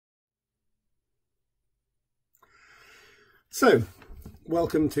So,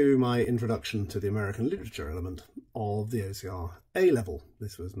 welcome to my introduction to the American literature element of the OCR A-level.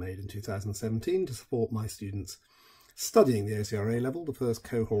 This was made in 2017 to support my students studying the OCR A-level, the first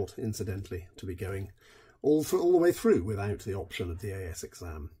cohort, incidentally, to be going all the way through without the option of the AS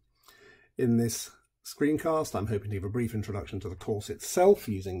exam. In this screencast, I'm hoping to give a brief introduction to the course itself,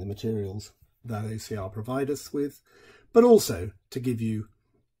 using the materials that OCR provide us with, but also to give you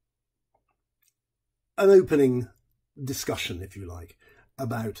an opening discussion, if you like,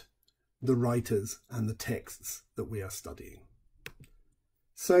 about the writers and the texts that we are studying.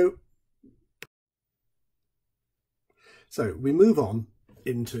 So we move on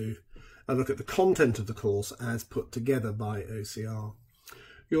into a look at the content of the course as put together by OCR.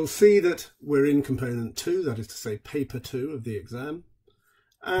 You'll see that we're in component 2, that is to say paper 2 of the exam,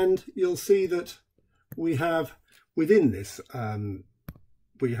 and you'll see that we have within this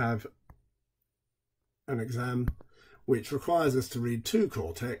we have an exam which requires us to read 2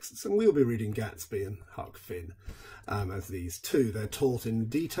 core texts, and we'll be reading Gatsby and Huck Finn as these two. They're taught in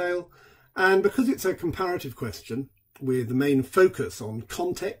detail, and because it's a comparative question with the main focus on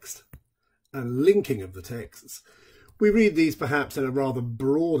context and linking of the texts, we read these perhaps in a rather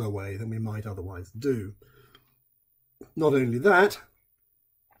broader way than we might otherwise do. Not only that,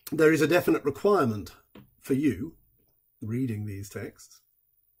 there is a definite requirement for you, reading these texts,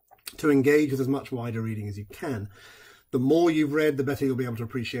 to engage with as much wider reading as you can. The more you've read, the better you'll be able to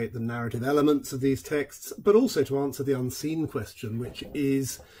appreciate the narrative elements of these texts, but also to answer the unseen question, which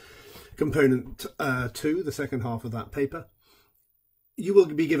is component 2, the second half of that paper. You will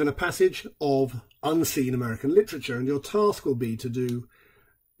be given a passage of unseen American literature, and your task will be to do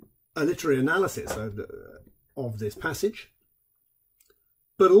a literary analysis of this passage,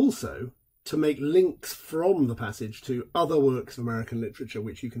 but also to make links from the passage to other works of American literature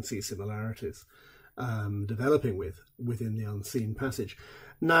which you can see similarities developing within the unseen passage.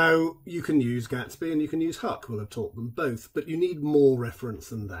 Now, you can use Gatsby and you can use Huck. We'll have taught them both, but you need more reference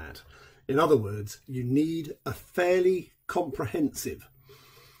than that. In other words, you need a fairly comprehensive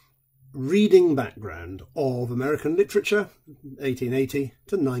reading background of American literature, 1880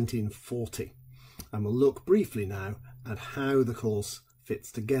 to 1940. And we'll look briefly now at how the course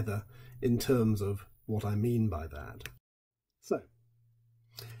fits together in terms of what I mean by that. So,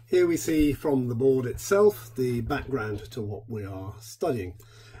 here we see from the board itself the background to what we are studying.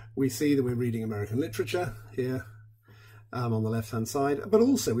 We see that we're reading American literature here on the left-hand side, but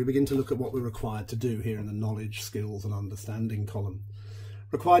also we begin to look at what we're required to do here in the knowledge, skills and understanding column.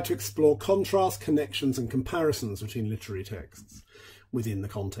 Required to explore contrast, connections and comparisons between literary texts within the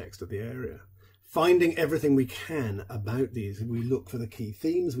context of the area. Finding everything we can about these. We look for the key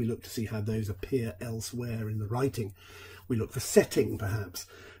themes, we look to see how those appear elsewhere in the writing. We look for setting, perhaps,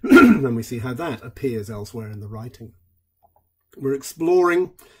 and we see how that appears elsewhere in the writing. We're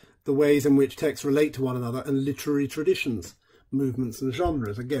exploring the ways in which texts relate to one another and literary traditions, movements and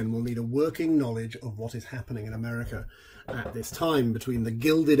genres. Again, we'll need a working knowledge of what is happening in America at this time between the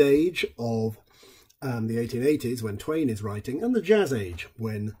Gilded Age of the 1880s, when Twain is writing, and the Jazz Age,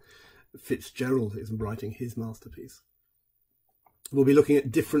 when Fitzgerald is writing his masterpiece. We'll be looking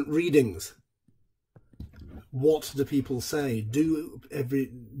at different readings. What do people say? Do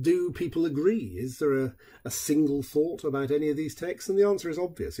people agree? Is there a single thought about any of these texts? And the answer is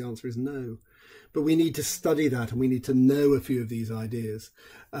obvious. The answer is no. But we need to study that, and we need to know a few of these ideas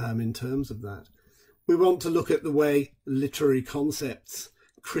in terms of that. We want to look at the way literary concepts,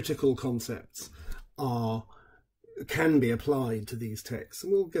 critical concepts, can be applied to these texts,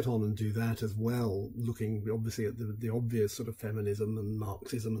 and we'll get on and do that as well, looking obviously at the obvious sort of feminism and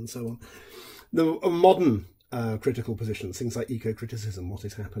Marxism and so on. The modern critical positions, things like eco-criticism, what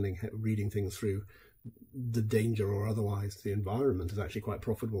is happening, reading things through the danger or otherwise the environment, is actually quite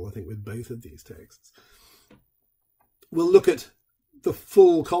profitable, I think, with both of these texts. We'll look at the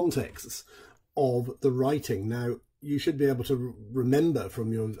full contexts of the writing. Now, you should be able to remember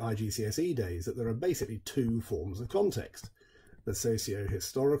from your IGCSE days that there are basically 2 forms of context: the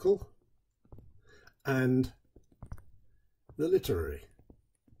socio-historical and the literary.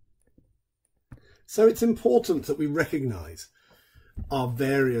 So it's important that we recognise our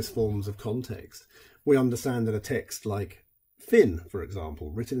various forms of context. We understand that a text like Finn, for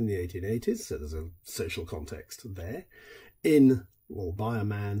example, written in the 1880s, so there's a social context there, or by a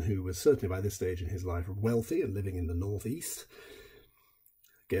man who was certainly by this stage in his life wealthy and living in the northeast.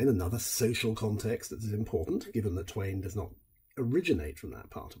 Again, another social context that is important, given that Twain does not originate from that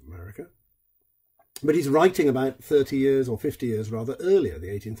part of America. But he's writing about 30 years, or 50 years rather, earlier, the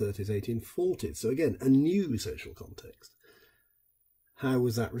 1830s, 1840s. So again, a new social context. How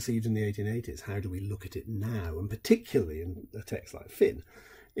was that received in the 1880s? How do we look at it now? And particularly in a text like Finn,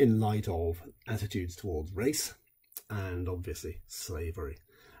 in light of attitudes towards race and obviously slavery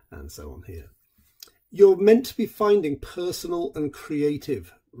and so on here. You're meant to be finding personal and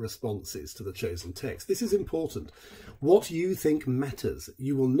creative responses to the chosen text. This is important. What you think matters.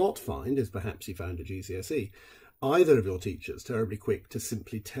 You will not find, as perhaps you found at GCSE, either of your teachers terribly quick to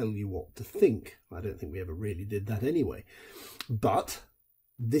simply tell you what to think. I don't think we ever really did that anyway. But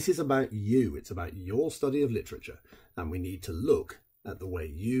this is about you. It's about your study of literature, and we need to look at the way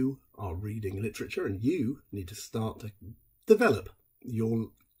you are reading literature, and you need to start to develop your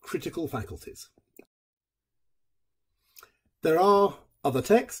critical faculties. There are other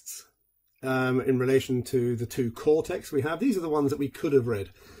texts in relation to the two core texts we have. These are the ones that we could have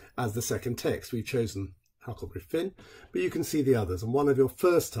read as the second text. We've chosen Huckleberry Finn, but you can see the others. And one of your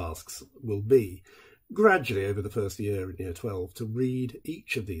first tasks will be, gradually over the first year in year 12, to read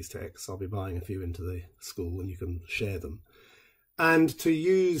each of these texts. I'll be buying a few into the school and you can share them. And to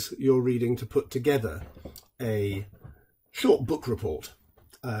use your reading to put together a short book report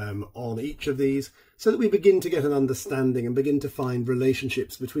on each of these, so that we begin to get an understanding and begin to find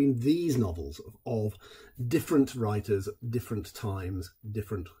relationships between these novels of different writers, different times,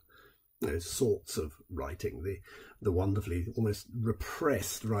 different sorts of writing. The wonderfully almost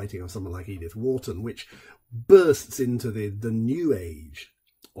repressed writing of someone like Edith Wharton, which bursts into the new age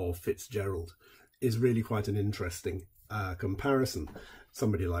of Fitzgerald, is really quite an interesting comparison.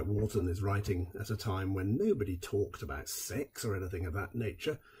 Somebody like Wharton is writing at a time when nobody talked about sex or anything of that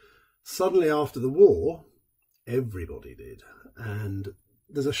nature. Suddenly after the war, everybody did. And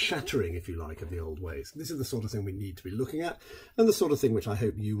there's a shattering, if you like, of the old ways. This is the sort of thing we need to be looking at, and the sort of thing which I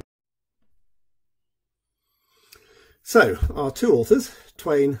hope you... So, our two authors,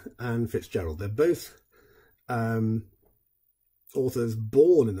 Twain and Fitzgerald, they're both authors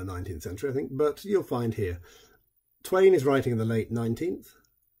born in the 19th century, I think, but you'll find here, Twain is writing in the late 19th,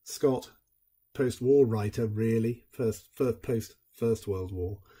 Scott, post-war writer, really, post-First World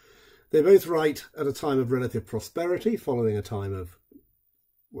War. They both write at a time of relative prosperity, following a time of,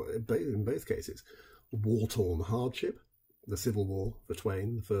 well, in both cases, war-torn hardship. The Civil War for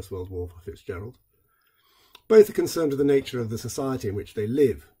Twain, the First World War for Fitzgerald. Both are concerned with the nature of the society in which they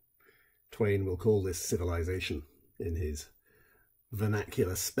live. Twain will call this civilization in his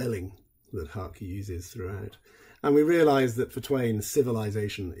vernacular spelling that Huck uses throughout. And we realise that for Twain,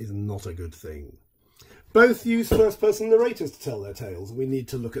 civilization is not a good thing. Both use first-person narrators to tell their tales. We need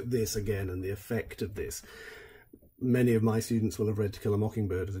to look at this again and the effect of this. Many of my students will have read To Kill a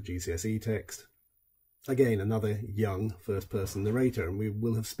Mockingbird as a GCSE text. Again, another young first-person narrator, and we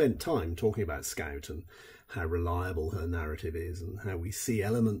will have spent time talking about Scout and how reliable her narrative is and how we see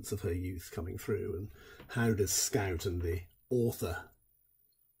elements of her youth coming through, and how does Scout and the author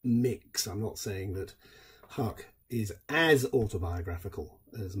mix. I'm not saying that Huck is as autobiographical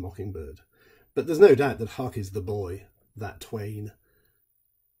as Mockingbird, but there's no doubt that Huck is the boy that Twain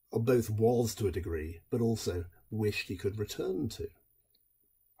both was to a degree, but also wished he could return to.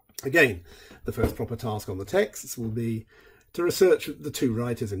 Again, the first proper task on the texts will be to research the two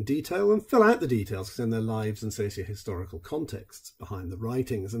writers in detail and fill out the details in their lives and socio-historical contexts behind the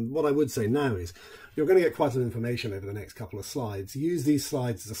writings. And what I would say now is you're going to get quite a lot of information over the next couple of slides. Use these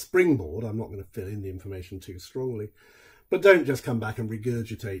slides as a springboard. I'm not going to fill in the information too strongly, but don't just come back and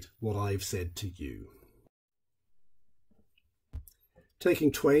regurgitate what I've said to you.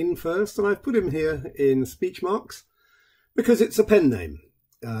 Taking Twain first, and I've put him here in speech marks because it's a pen name.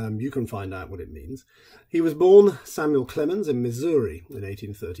 You can find out what it means. He was born Samuel Clemens in Missouri in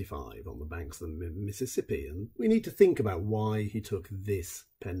 1835 on the banks of the Mississippi, and we need to think about why he took this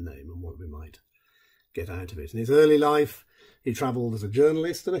pen name and what we might get out of it. In his early life, he travelled as a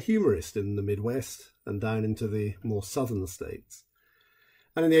journalist and a humorist in the Midwest and down into the more southern states.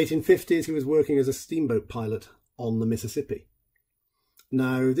 And in the 1850s, he was working as a steamboat pilot on the Mississippi.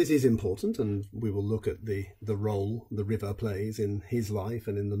 Now, this is important, and we will look at the role the river plays in his life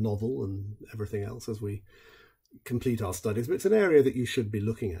and in the novel and everything else as we complete our studies, but it's an area that you should be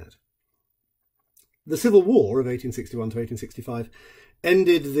looking at. The Civil War of 1861 to 1865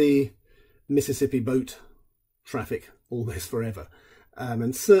 ended the Mississippi boat traffic almost forever,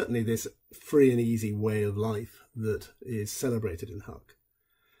 and certainly this free and easy way of life that is celebrated in Huck.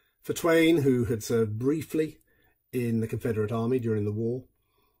 For Twain, who had served briefly in the Confederate Army during the war,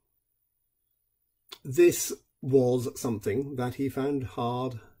 this was something that he found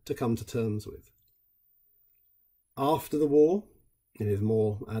hard to come to terms with. After the war, in his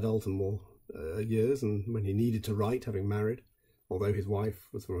more adult and more years, and when he needed to write, having married, although his wife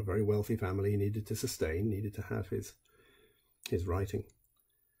was from a very wealthy family, he needed to sustain, needed to have his his writing.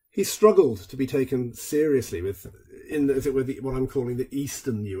 He struggled to be taken seriously as it were, what I'm calling the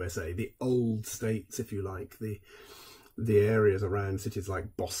Eastern USA, the old states, if you like, the areas around cities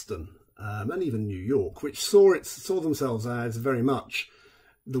like Boston and even New York, which saw themselves as very much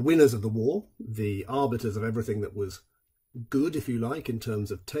the winners of the war, the arbiters of everything that was good, if you like, in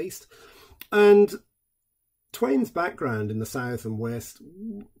terms of taste. And Twain's background in the South and West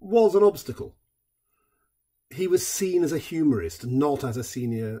was an obstacle. He was seen as a humorist, not as a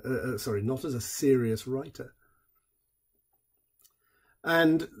serious writer.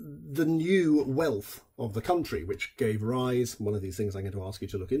 And the new wealth of the country, which gave rise, one of these things I'm going to ask you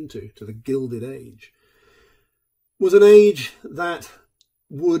to look into, to the Gilded Age, was an age that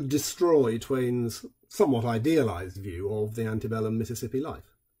would destroy Twain's somewhat idealised view of the antebellum Mississippi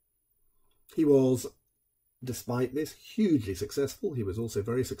life. He was, despite this, hugely successful. He was also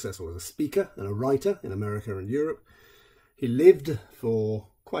very successful as a speaker and a writer in America and Europe. He lived for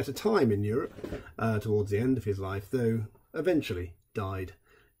quite a time in Europe towards the end of his life, though eventually died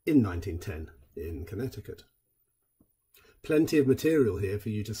in 1910 in Connecticut. Plenty of material here for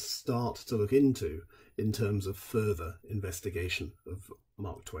you to start to look into in terms of further investigation of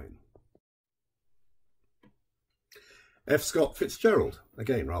Mark Twain. F.Scott Fitzgerald.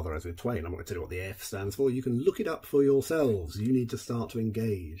 Again, rather as with Twain, I'm not going to tell you what the F stands for. You can look it up for yourselves. You need to start to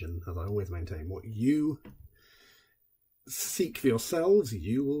engage. And as I always maintain, what you seek for yourselves,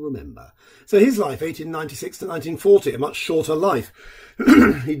 you will remember. So his life, 1896 to 1940, a much shorter life.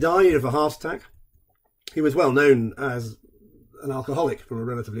 He died of a heart attack. He was well known as an alcoholic from a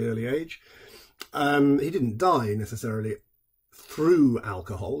relatively early age. He didn't die necessarily through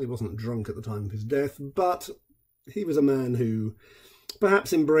alcohol. He wasn't drunk at the time of his death, but he was a man who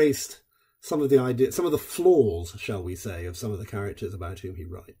perhaps embraced some of the flaws, shall we say, of some of the characters about whom he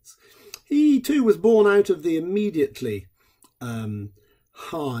writes. He too was born out of the immediately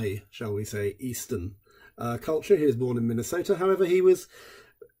high, shall we say, Eastern culture. He was born in Minnesota. However, he was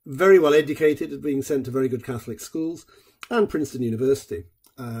very well educated, being sent to very good Catholic schools and Princeton University.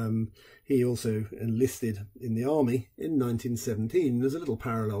 He also enlisted in the army in 1917. There's a little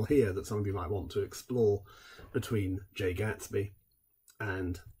parallel here that some of you might want to explore between J. Gatsby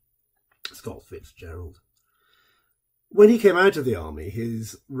and Scott Fitzgerald. When he came out of the army,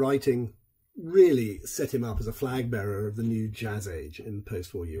 his writing really set him up as a flag bearer of the new jazz age in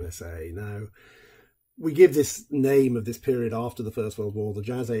post-war USA. Now, we give this name of this period after the First World War, the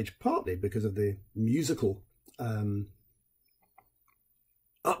jazz age, partly because of the musical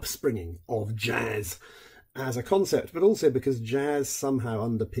upspringing of jazz as a concept, but also because jazz somehow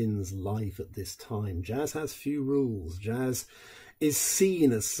underpins life at this time. Jazz has few rules. Jazz is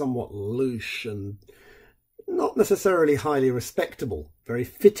seen as somewhat louche and not necessarily highly respectable, very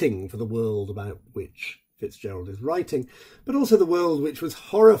fitting for the world about which Fitzgerald is writing, but also the world which was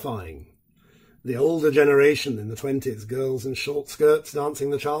horrifying. The older generation in the 20s, girls in short skirts dancing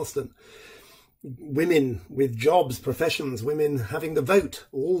the Charleston, women with jobs, professions, women having the vote,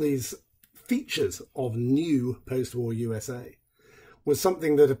 all these features of new post-war USA was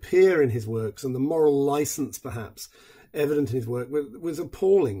something that appear in his works, and the moral license perhaps evident in his work was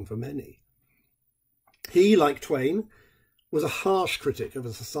appalling for many. He, like Twain, was a harsh critic of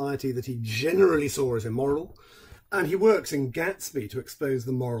a society that he generally saw as immoral, and he works in Gatsby to expose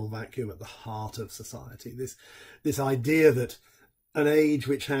the moral vacuum at the heart of society. This idea that an age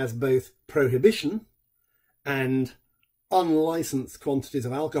which has both prohibition and unlicensed quantities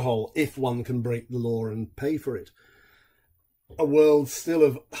of alcohol, if one can break the law and pay for it, a world still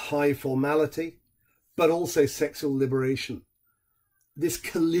of high formality, but also sexual liberation. This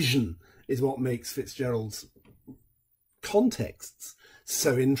collision is what makes Fitzgerald's contexts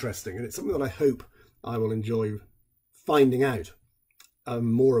so interesting, and it's something that I hope I will enjoy finding out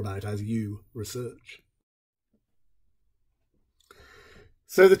more about as you research.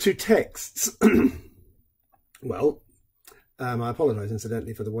 So the two texts, well, I apologise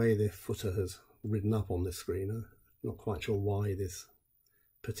incidentally for the way the footer has ridden up on this screen. I'm not quite sure why this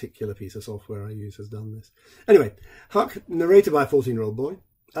particular piece of software I use has done this. Anyway, Huck, narrated by a 14-year-old boy.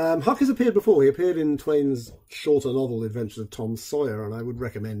 Huck has appeared before. He appeared in Twain's shorter novel, Adventures of Tom Sawyer, and I would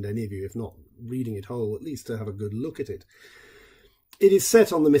recommend any of you, if not reading it whole, at least to have a good look at it. It is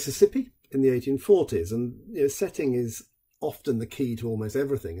set on the Mississippi in the 1840s, and setting is often the key to almost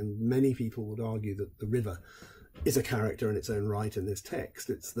everything, and many people would argue that the river is a character in its own right in this text.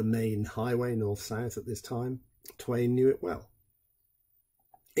 It's the main highway north-south at this time. Twain knew it well.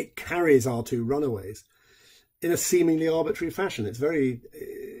 It carries our two runaways in a seemingly arbitrary fashion. It's very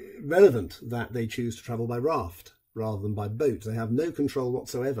relevant that they choose to travel by raft rather than by boat. They have no control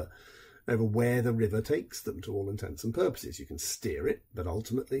whatsoever over where the river takes them to all intents and purposes. You can steer it, but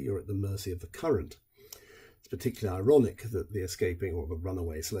ultimately you're at the mercy of the current. It's particularly ironic that the escaping or the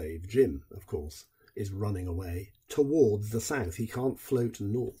runaway slave, Jim, of course, is running away towards the south. He can't float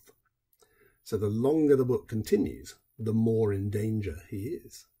north. So the longer the book continues, the more in danger he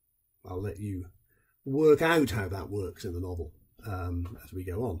is. I'll let you work out how that works in the novel as we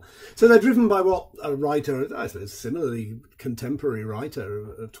go on. So they're driven by what a writer, I suppose similarly contemporary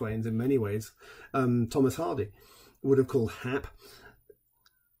writer of Twain's in many ways, Thomas Hardy, would have called hap.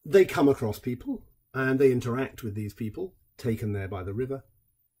 They come across people and they interact with these people, taken there by the river.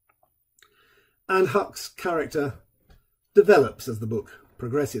 And Huck's character develops as the book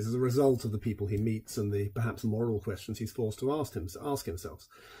progresses as a result of the people he meets and the perhaps moral questions he's forced to ask himself.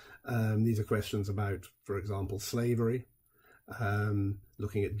 These are questions about, for example, slavery,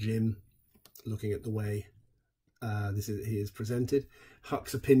 looking at Jim, looking at the way he is presented.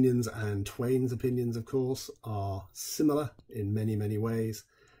 Huck's opinions and Twain's opinions, of course, are similar in many, many ways,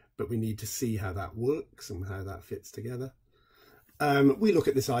 but we need to see how that works and how that fits together. We look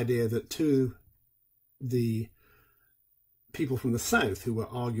at this idea that to the people from the South who were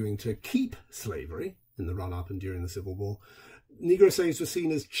arguing to keep slavery in the run-up and during the Civil War, Negro slaves were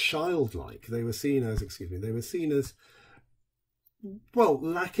seen as childlike. They were seen as, well,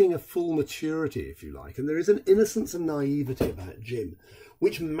 lacking a full maturity, if you like. And there is an innocence and naivety about Jim,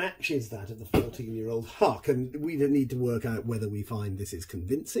 which matches that of the 14-year-old Huck. And we need to work out whether we find this is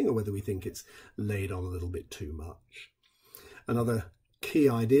convincing or whether we think it's laid on a little bit too much. Another key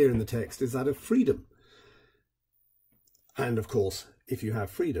idea in the text is that of freedom. And of course, if you have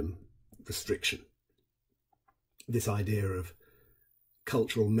freedom, restriction. This idea of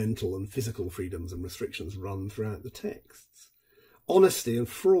cultural, mental and physical freedoms and restrictions run throughout the texts. Honesty and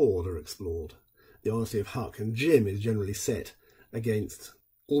fraud are explored. The honesty of Huck and Jim is generally set against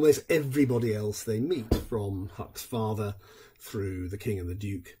almost everybody else they meet, from Huck's father through the King and the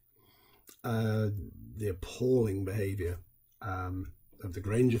Duke. The appalling behaviour of the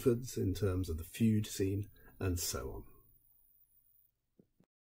Grangerfords in terms of the feud scene, and so on.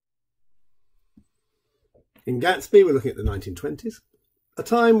 In Gatsby, we're looking at the 1920s, a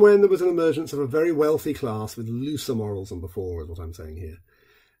time when there was an emergence of a very wealthy class with looser morals than before, is what I'm saying here.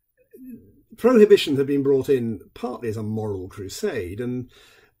 Prohibition had been brought in partly as a moral crusade, and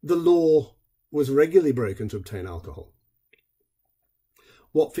the law was regularly broken to obtain alcohol.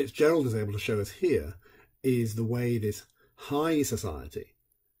 What Fitzgerald is able to show us here is the way this high society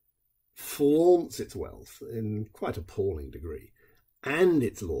flaunts its wealth in quite appalling degree, and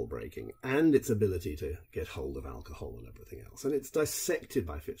its law-breaking, and its ability to get hold of alcohol and everything else. And it's dissected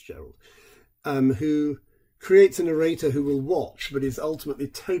by Fitzgerald, who creates a narrator who will watch, but is ultimately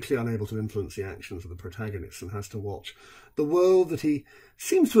totally unable to influence the actions of the protagonist, and has to watch the world that he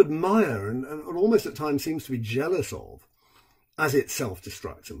seems to admire and almost at times seems to be jealous of, as it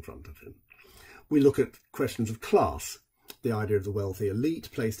self-destructs in front of him. We look at questions of class, the idea of the wealthy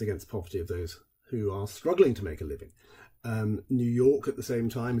elite placed against poverty of those who are struggling to make a living. New York at the same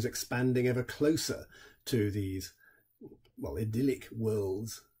time is expanding ever closer to these, well, idyllic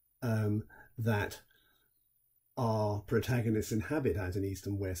worlds that our protagonists inhabit as an East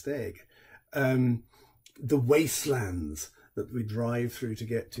and West egg. The wastelands that we drive through to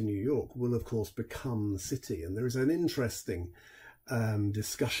get to New York will of course become the city, and there is an interesting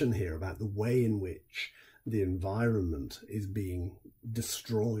discussion here about the way in which the environment is being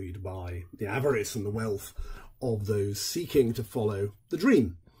destroyed by the avarice and the wealth of those seeking to follow the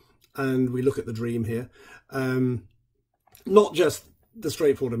dream. And we look at the dream here, not just the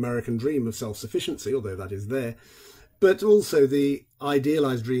straightforward American dream of self-sufficiency, although that is there, but also the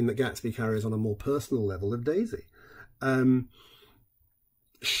idealised dream that Gatsby carries on a more personal level of Daisy.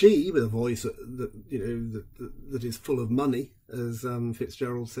 She, with a voice that is full of money, as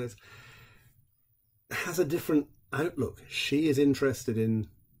Fitzgerald says, has a different outlook. She is interested in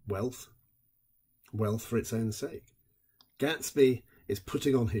wealth for its own sake. Gatsby is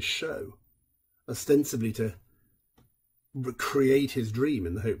putting on his show, ostensibly to create his dream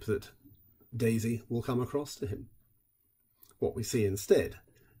in the hope that Daisy will come across to him. What we see instead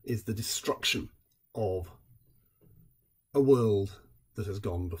is the destruction of a world that has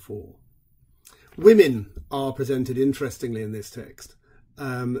gone before. Women are presented interestingly in this text.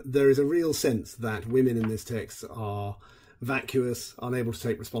 There is a real sense that women in this text are vacuous, unable to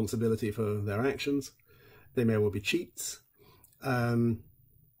take responsibility for their actions. They may well be cheats,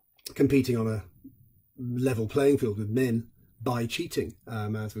 competing on a level playing field with men by cheating,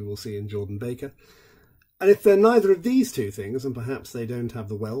 as we will see in Jordan Baker. And if they're neither of these two things, and perhaps they don't have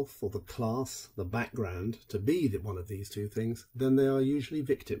the wealth or the class, the background to be one of these two things, then they are usually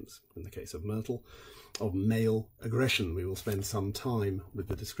victims, in the case of Myrtle, of male aggression. We will spend some time with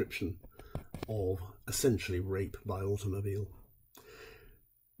the description of essentially rape by automobile.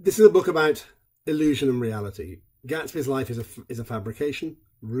 This is a book about illusion and reality. Gatsby's life is a fabrication.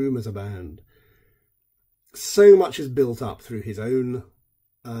 Rumours abound. So much is built up through his own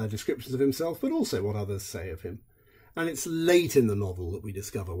descriptions of himself, but also what others say of him. And it's late in the novel that we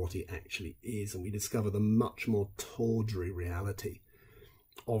discover what he actually is, and we discover the much more tawdry reality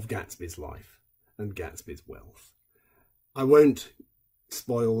of Gatsby's life and Gatsby's wealth. I won't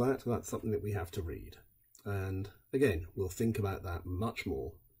spoil that. That's something that we have to read. And again, we'll think about that much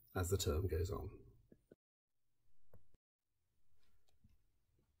more as the term goes on.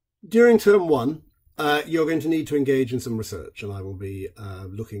 During term 1, you're going to need to engage in some research, and I will be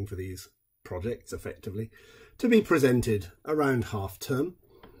looking for these projects effectively to be presented around half term.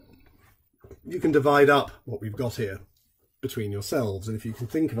 You can divide up what we've got here between yourselves, and if you can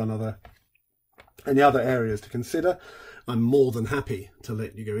think of any other areas to consider, I'm more than happy to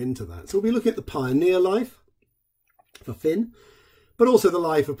let you go into that. So we'll be looking at the pioneer life for Finn, but also the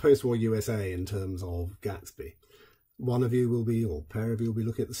life of post-war USA in terms of Gatsby. One of you will be, or a pair of you will be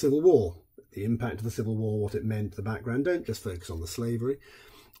looking at the Civil War, the impact of the Civil War, what it meant, the background. Don't just focus on the slavery.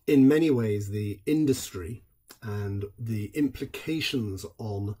 In many ways, the industry and the implications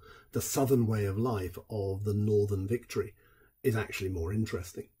on the southern way of life of the northern victory is actually more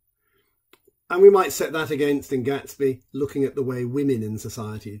interesting. And we might set that against, in Gatsby, looking at the way women in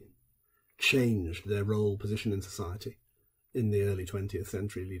society changed their role, position in society in the early 20th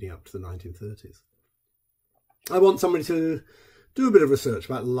century leading up to the 1930s. I want somebody to do a bit of research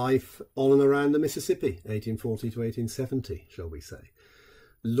about life on and around the Mississippi, 1840 to 1870, shall we say.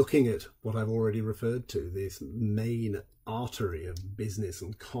 Looking at what I've already referred to, this main artery of business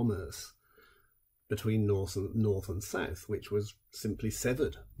and commerce between North and South, which was simply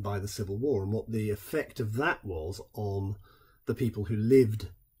severed by the Civil War, and what the effect of that was on the people who lived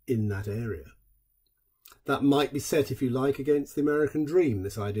in that area. That might be set, if you like, against the American dream,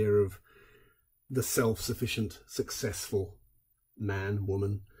 this idea of the self-sufficient, successful man,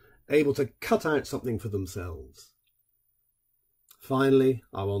 woman, able to cut out something for themselves. Finally,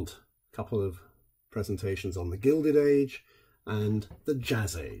 I want a couple of presentations on the Gilded Age and the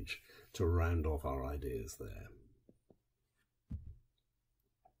Jazz Age to round off our ideas there.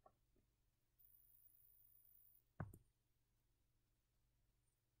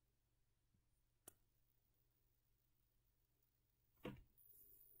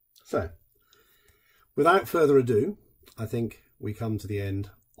 So, without further ado, I think we come to the end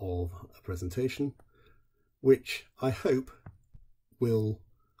of a presentation which I hope will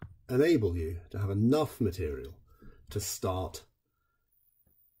enable you to have enough material to start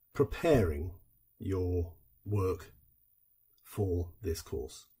preparing your work for this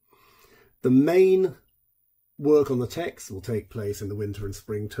course. The main work on the text will take place in the winter and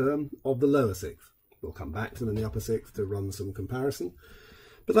spring term of the lower sixth. We'll come back to them in the upper sixth to run some comparison,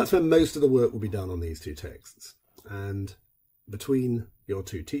 but that's where most of the work will be done on these two texts. And between your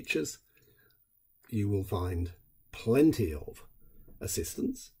two teachers, you will find plenty of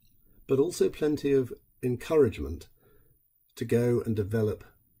assistance, but also plenty of encouragement to go and develop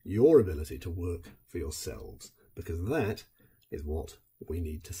your ability to work for yourselves, because that is what we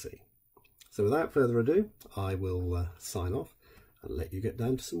need to see. So without further ado, I will sign off and let you get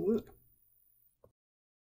down to some work.